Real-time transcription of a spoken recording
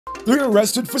3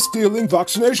 arrested for stealing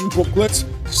vaccination booklets,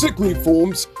 sick leave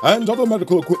forms, and other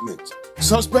medical equipment.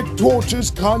 Suspect tortures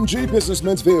kanji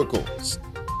businessmen's vehicles.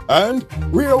 And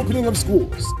reopening of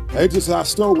schools, a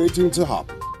disaster waiting to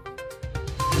happen.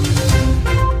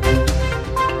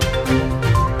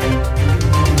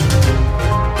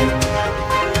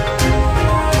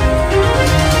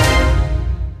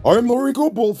 I'm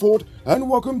Lorico Bulford, and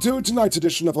welcome to tonight's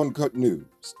edition of Uncut News.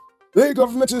 The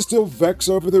government is still vexed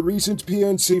over the recent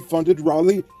PNC-funded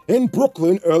rally in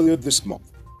Brooklyn earlier this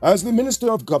month, as the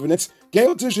Minister of Governance,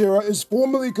 Gail Teixeira, is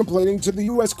formally complaining to the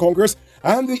U.S. Congress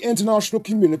and the international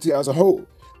community as a whole.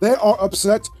 They are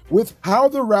upset with how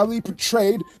the rally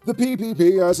portrayed the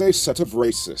PPP as a set of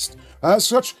racists. As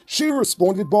such, she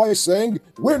responded by saying,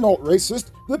 "We're not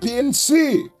racist, the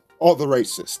PNC are the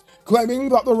racist," claiming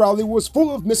that the rally was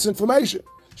full of misinformation.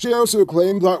 She also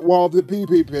claimed that while the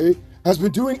PPP has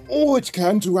been doing all it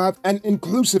can to have an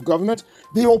inclusive government,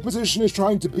 the opposition is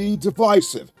trying to be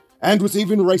divisive, and was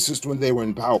even racist when they were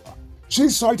in power. She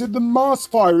cited the mass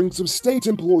firings of state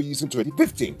employees in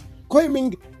 2015,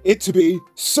 claiming it to be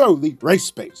solely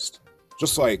race-based.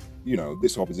 Just like,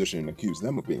 this opposition accused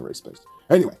them of being race-based.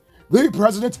 Anyway, the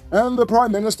President and the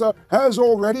Prime Minister has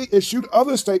already issued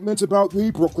other statements about the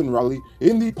Brooklyn rally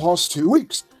in the past 2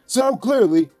 weeks, so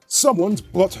clearly someone's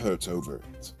butthurt over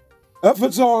it.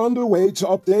 Efforts are underway to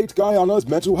update Guyana's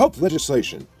mental health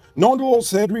legislation. Nonetheless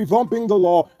said revamping the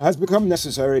law has become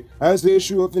necessary as the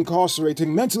issue of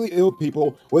incarcerating mentally ill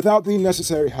people without the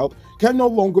necessary help can no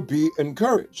longer be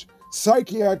encouraged.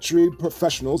 Psychiatry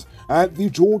professionals at the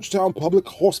Georgetown Public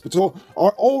Hospital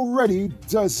are already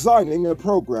designing a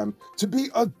program to be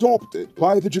adopted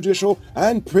by the judicial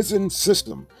and prison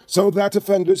system so that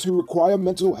offenders who require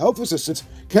mental health assistance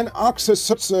can access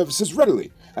such services readily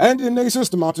and in a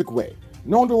systematic way.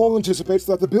 Nondall anticipates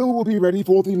that the bill will be ready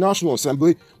for the National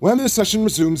Assembly when the session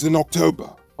resumes in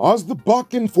October. As the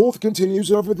back and forth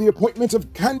continues over the appointment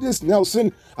of Candace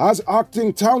Nelson as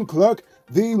acting town clerk,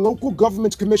 the local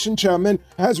government commission chairman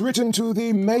has written to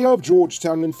the mayor of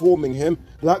Georgetown informing him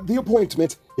that the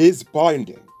appointment is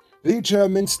binding. The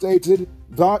chairman stated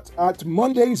that at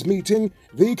Monday's meeting,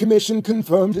 the commission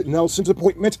confirmed Nelson's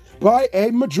appointment by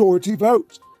a majority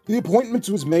vote. The appointment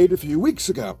was made a few weeks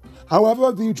ago.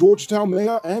 However, the Georgetown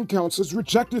mayor and councilors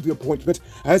rejected the appointment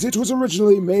as it was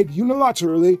originally made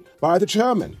unilaterally by the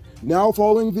chairman. Now,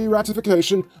 following the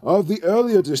ratification of the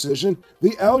earlier decision,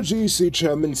 the LGC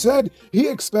chairman said he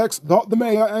expects that the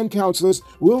mayor and councilors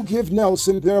will give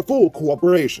Nelson their full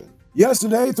cooperation.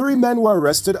 Yesterday, 3 men were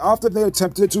arrested after they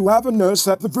attempted to have a nurse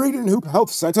at the Vredenhoop Health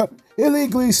Center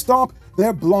illegally stamp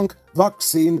their blank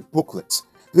vaccine booklets.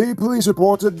 The police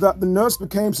reported that the nurse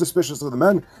became suspicious of the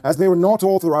men as they were not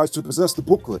authorized to possess the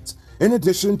booklets. In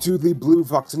addition to the blue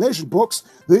vaccination books,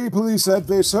 the police said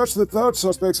they searched the third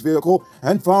suspect's vehicle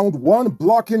and found 1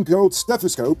 black and gold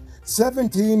stethoscope,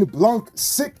 17 blank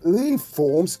sick leave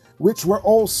forms, which were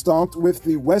all stamped with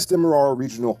the West Demerara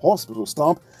Regional Hospital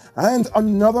stamp, and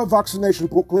another vaccination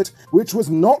booklet which was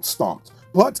not stamped,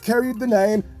 but carried the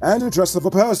name and address of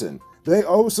a person. They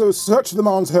also searched the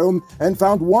man's home and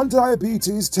found 1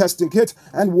 diabetes testing kit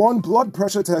and 1 blood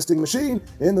pressure testing machine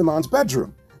in the man's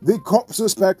bedroom. The cops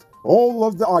suspect all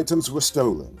of the items were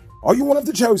stolen. Are you one of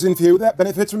the chosen few that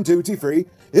benefits from duty-free?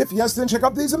 If yes, then check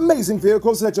out these amazing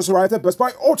vehicles that just arrived at Best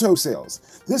Buy Auto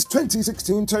Sales. This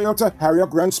 2016 Toyota Harrier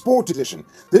Grand Sport Edition,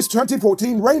 this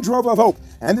 2014 Range Rover Evoque,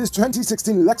 and this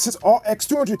 2016 Lexus RX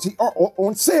 200T are all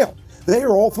on sale. They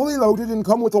are all fully loaded and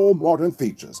come with all modern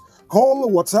features. Call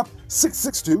or WhatsApp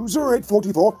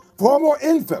 662-0844 for more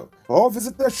info, or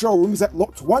visit their showrooms at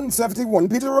Lot 171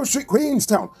 Peter Rose Street,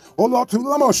 Queenstown, or Lot 2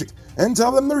 Lamar Street, and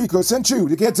tell them Noriko sent you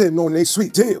to get in on a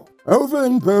sweet deal. Over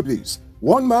in Berbice,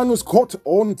 1 man was caught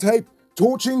on tape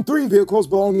torching 3 vehicles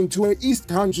belonging to an East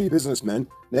Kanji businessman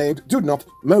named Dudnop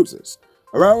Moses.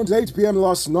 Around 8 p.m.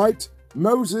 last night,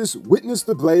 Moses witnessed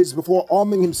the blaze before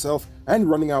arming himself and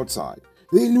running outside.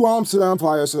 The New Amsterdam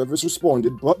Fire Service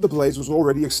responded, but the blaze was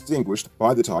already extinguished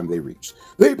by the time they reached.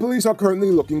 The police are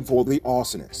currently looking for the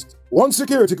arsonist. 1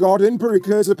 security guard in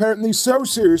Parika is apparently so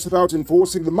serious about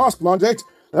enforcing the mask mandate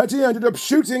that he ended up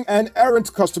shooting an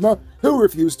errant customer who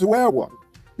refused to wear one.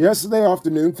 Yesterday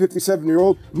afternoon,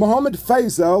 57-year-old Mohammed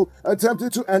Faisal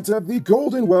attempted to enter the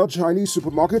Golden Well Chinese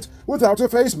supermarket without a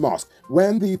face mask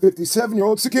when the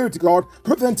 57-year-old security guard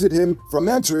prevented him from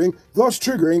entering, thus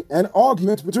triggering an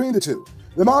argument between the two.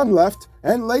 The man left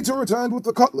and later returned with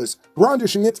the cutlass,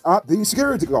 brandishing it at the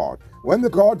security guard. When the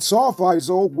guard saw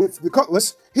Faisal with the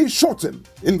cutlass, he shot him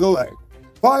in the leg.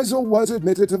 Faisal was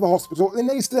admitted to the hospital in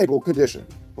a stable condition.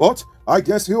 But I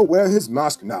guess he'll wear his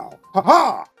mask now.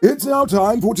 Ha-ha! It's now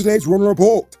time for today's Run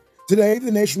Report. Today,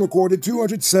 the nation recorded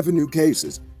 207 new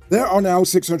cases. There are now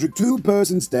 602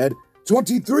 persons dead,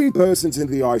 23 persons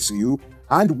in the ICU,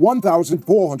 and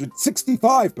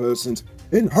 1,465 persons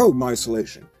in home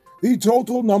isolation. The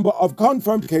total number of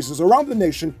confirmed cases around the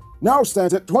nation now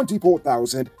stands at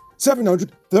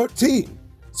 24,713.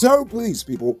 So please,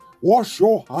 people, wash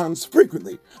your hands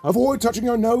frequently. Avoid touching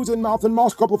your nose and mouth and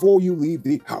mask up before you leave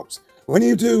the house. When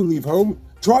you do leave home,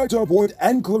 try to avoid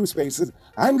enclosed spaces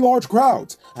and large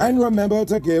crowds, and remember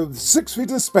to give 6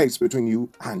 feet of space between you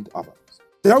and others.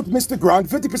 Don't miss the grand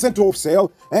 50% off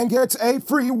sale and get a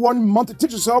free 1-month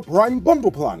Digicel Prime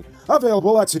bundle plan.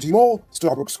 Available at City Mall,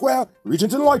 Starbucks Square,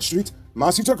 Regent and Light Street,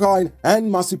 Massey Turkine,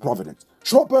 and Massey Providence.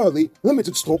 Shop early,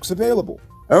 limited stocks available.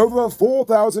 Over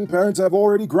 4,000 parents have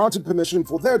already granted permission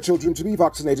for their children to be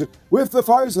vaccinated with the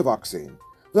Pfizer vaccine.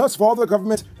 Thus far, the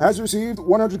government has received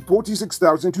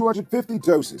 146,250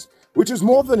 doses, which is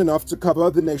more than enough to cover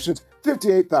the nation's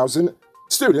 58,000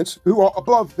 students who are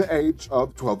above the age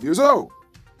of 12 years old.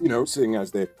 You know, seeing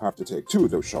as they have to take 2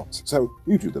 of those shots, so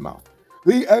you do the math.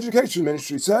 The Education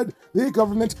Ministry said the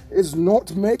government is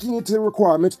not making it a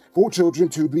requirement for children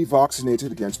to be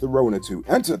vaccinated against the Rona to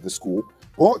enter the school,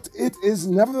 but it is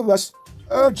nevertheless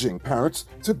urging parents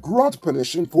to grant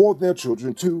permission for their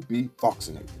children to be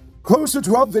vaccinated. Close to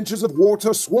 12 inches of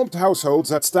water swamped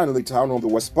households at Stanleytown on the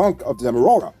west bank of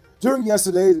Demerara during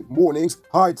yesterday morning's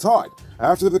high tide,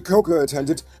 after the Coca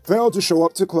attendant failed to show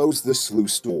up to close the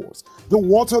sluice doors. The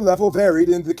water level varied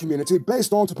in the community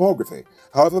based on topography.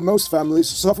 However, most families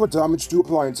suffered damage to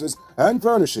appliances and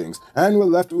furnishings and were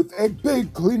left with a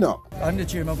big cleanup. On the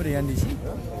chairman for the NDC,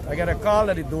 I got a call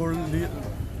that the door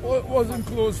wasn't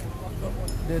closed.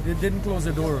 They didn't close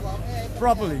the door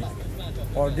properly,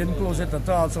 or didn't close it at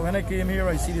all. So when I came here,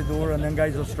 I see the door, and then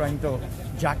guys was trying to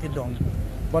jack it down.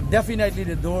 But definitely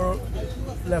the door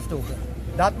left open.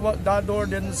 That door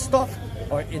didn't stop,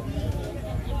 or it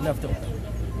left open.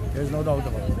 There's no doubt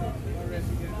about it.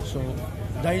 So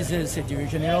that is the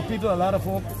situation. You know, people, a lot of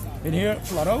folk in here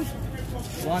flood out.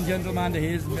 One gentleman,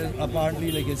 his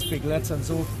apparently like his piglets and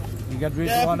so you get rid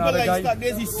of one other guy.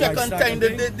 This is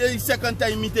the second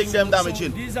time me take them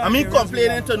damaging. I mean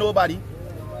complaining to nobody.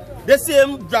 The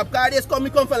same drop car they come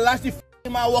for last the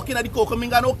man walking at the coke. I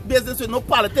got no business with no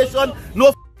politician,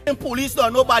 no police or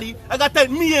nobody. I got to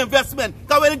me investment.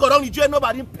 Cause when it go down the drain,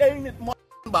 nobody paying it money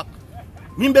back.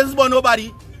 Me business for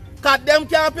nobody. Cause them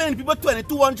can't pay people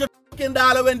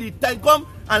 $2,200 when the time come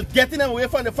and getting them away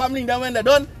from the family. And then when they're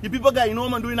done, the people get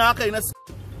home and doing all kind of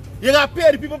stuff. You got to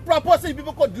pay the people proper so the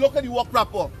people could look at the work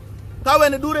proper. Cause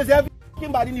when they do this,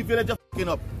 everybody in the village just fucking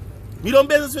up. Me don't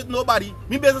business with nobody.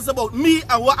 Me business about me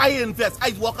and what I invest.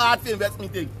 I work hard to invest me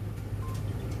thing.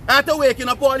 After waking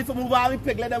up all for move all the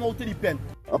pig, let them out to the pen.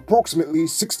 Approximately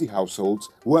 60 households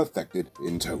were affected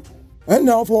in total. And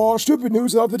now for our stupid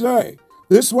news of the day.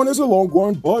 This one is a long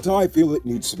one, but I feel it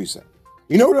needs to be said.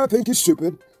 You know what I think is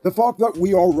stupid? The fact that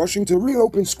we are rushing to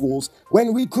reopen schools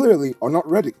when we clearly are not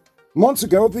ready. Months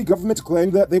ago, the government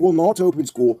claimed that they will not open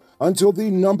school until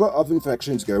the number of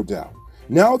infections go down.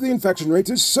 Now the infection rate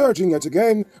is surging yet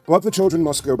again, but the children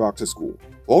must go back to school.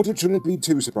 But it shouldn't be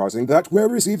too surprising that we're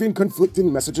receiving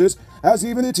conflicting messages, as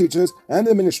even the teachers and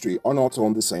the ministry are not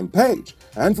on the same page.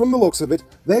 And from the looks of it,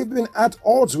 they've been at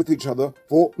odds with each other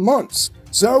for months.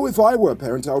 So if I were a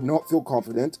parent, I would not feel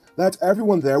confident that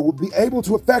everyone there would be able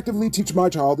to effectively teach my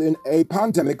child in a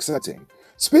pandemic setting.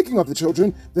 Speaking of the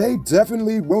children, they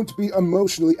definitely won't be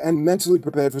emotionally and mentally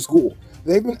prepared for school.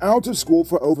 They've been out of school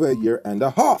for over a year and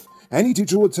a half. Any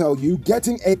teacher will tell you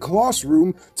getting a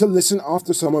classroom to listen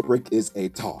after summer break is a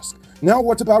task. Now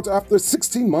what about after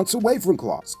 16 months away from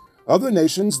class? Other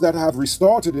nations that have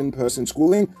restarted in-person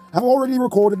schooling have already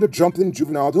recorded a jump in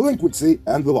juvenile delinquency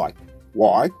and the like.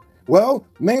 Why? Well,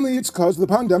 mainly it's because the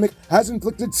pandemic has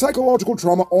inflicted psychological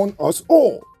trauma on us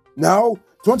all. Now,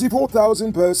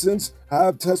 24,000 persons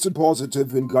have tested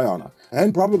positive in Guyana,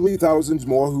 and probably thousands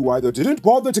more who either didn't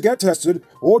bother to get tested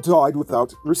or died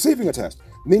without receiving a test,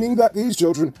 meaning that these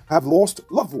children have lost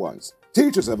loved ones.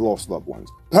 Teachers have lost loved ones.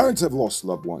 Parents have lost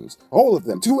loved ones. All of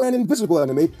them to an invisible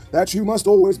enemy that you must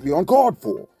always be on guard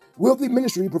for. Will the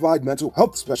ministry provide mental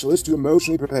health specialists to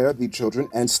emotionally prepare the children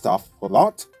and staff for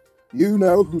that? You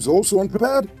know who's also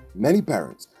unprepared? Many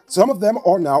parents. Some of them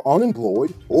are now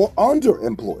unemployed or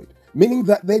underemployed, meaning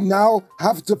that they now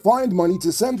have to find money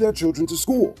to send their children to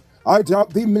school. I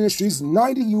doubt the ministry's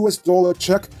 $90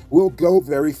 check will go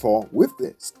very far with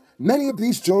this. Many of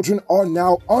these children are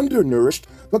now undernourished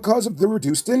because of the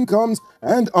reduced incomes,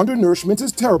 and undernourishment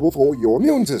is terrible for your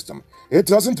immune system. It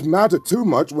doesn't matter too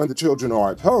much when the children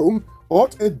are at home.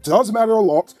 But it does matter a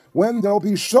lot when they'll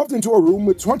be shoved into a room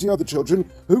with 20 other children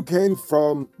who came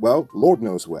from, well, Lord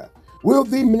knows where. Will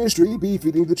the ministry be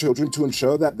feeding the children to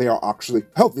ensure that they are actually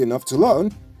healthy enough to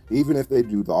learn? Even if they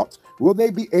do that, will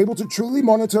they be able to truly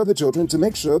monitor the children to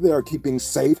make sure they are keeping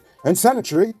safe and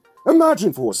sanitary?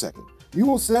 Imagine for a second, you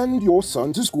will send your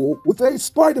son to school with a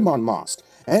Spider-Man mask,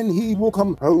 and he will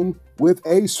come home with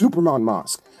a Superman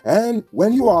mask. And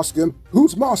when you ask him,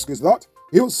 whose mask is that?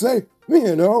 He'll say, me,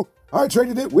 you know, I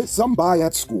traded it with some guy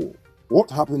at school.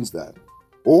 What happens then?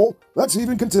 Or let's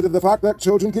even consider the fact that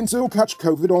children can still catch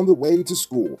COVID on the way to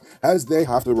school, as they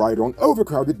have to ride on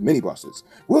overcrowded minibuses.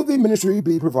 Will the ministry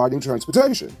be providing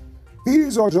transportation?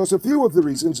 These are just a few of the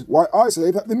reasons why I say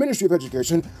that the Ministry of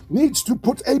Education needs to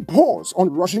put a pause on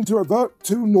rushing to revert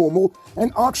to normal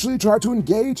and actually try to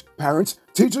engage parents,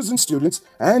 teachers and students,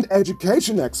 and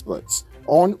education experts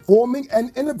on forming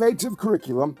an innovative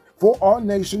curriculum for our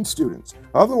nation's students.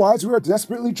 Otherwise, we are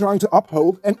desperately trying to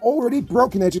uphold an already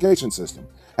broken education system.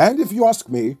 And if you ask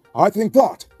me, I think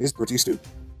that is pretty stupid.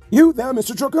 You there,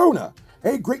 Mr. Truck Owner.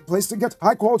 A great place to get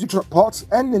high-quality truck parts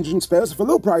and engine spares for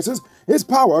low prices is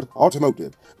Powered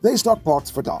Automotive. They stock parts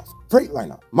for DAF,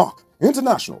 Freightliner, Mach,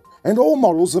 International, and all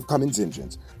models of Cummins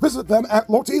engines. Visit them at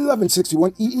Lot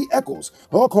 1161 EE Eccles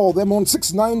or call them on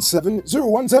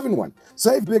 697-0171.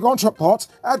 Save big on truck parts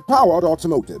at Powered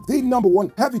Automotive, the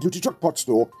 #1 heavy-duty truck parts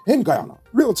store in Guyana.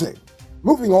 Real team.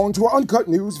 Moving on to our Uncut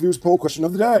News Views poll question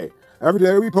of the day. Every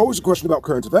day we pose a question about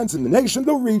current events in the nation,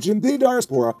 the region, the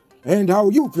diaspora, and how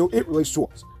you feel it relates to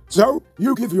us. So,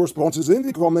 you give your responses in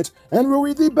the comments, and we'll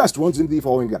read the best ones in the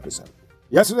following episode.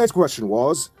 Yesterday's question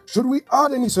was, should we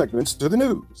add any segments to the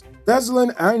news?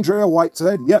 Deslin Andrea White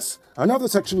said, yes, another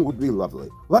section would be lovely,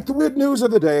 like the weird news of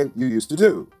the day you used to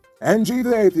do. Angie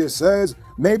the Atheist says,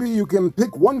 maybe you can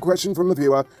pick one question from the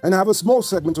viewer and have a small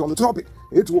segment on the topic.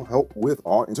 It will help with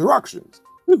our interactions.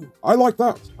 Ooh, I like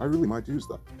that. I really might use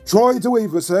that. Troy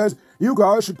DeWeaver says, you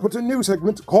guys should put a new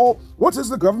segment called What is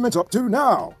the Government Up to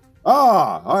Now?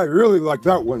 Ah, I really like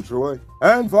that one, Troy.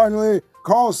 And finally,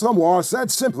 Carl Somewhere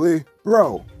said simply,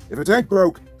 bro, if it ain't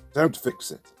broke, don't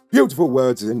fix it. Beautiful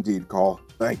words indeed, Carl.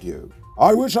 Thank you.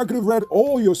 I wish I could have read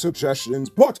all your suggestions,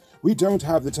 but we don't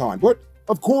have the time. But,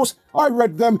 of course, I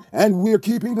read them, and we're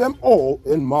keeping them all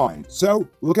in mind. So,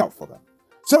 look out for them.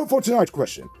 So, for tonight's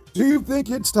question, do you think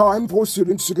it's time for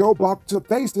students to go back to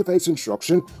face-to-face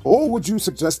instruction, or would you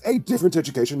suggest a different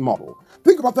education model?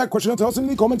 Think about that question and tell us in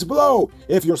the comments below.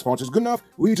 If your response is good enough,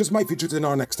 we just might feature it in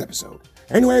our next episode.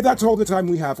 Anyway, that's all the time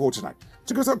we have for tonight.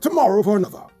 Check us out tomorrow for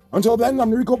another. Until then,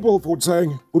 I'm Rico Bulford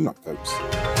saying good night, folks.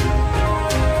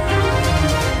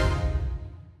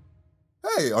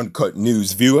 Hey, Uncut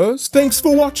News viewers, thanks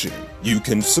for watching. You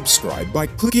can subscribe by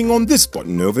clicking on this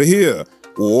button over here,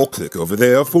 or click over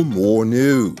there for more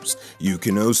news. You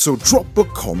can also drop a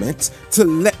comment to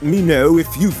let me know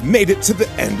if you've made it to the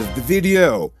end of the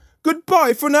video.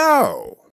 Goodbye for now.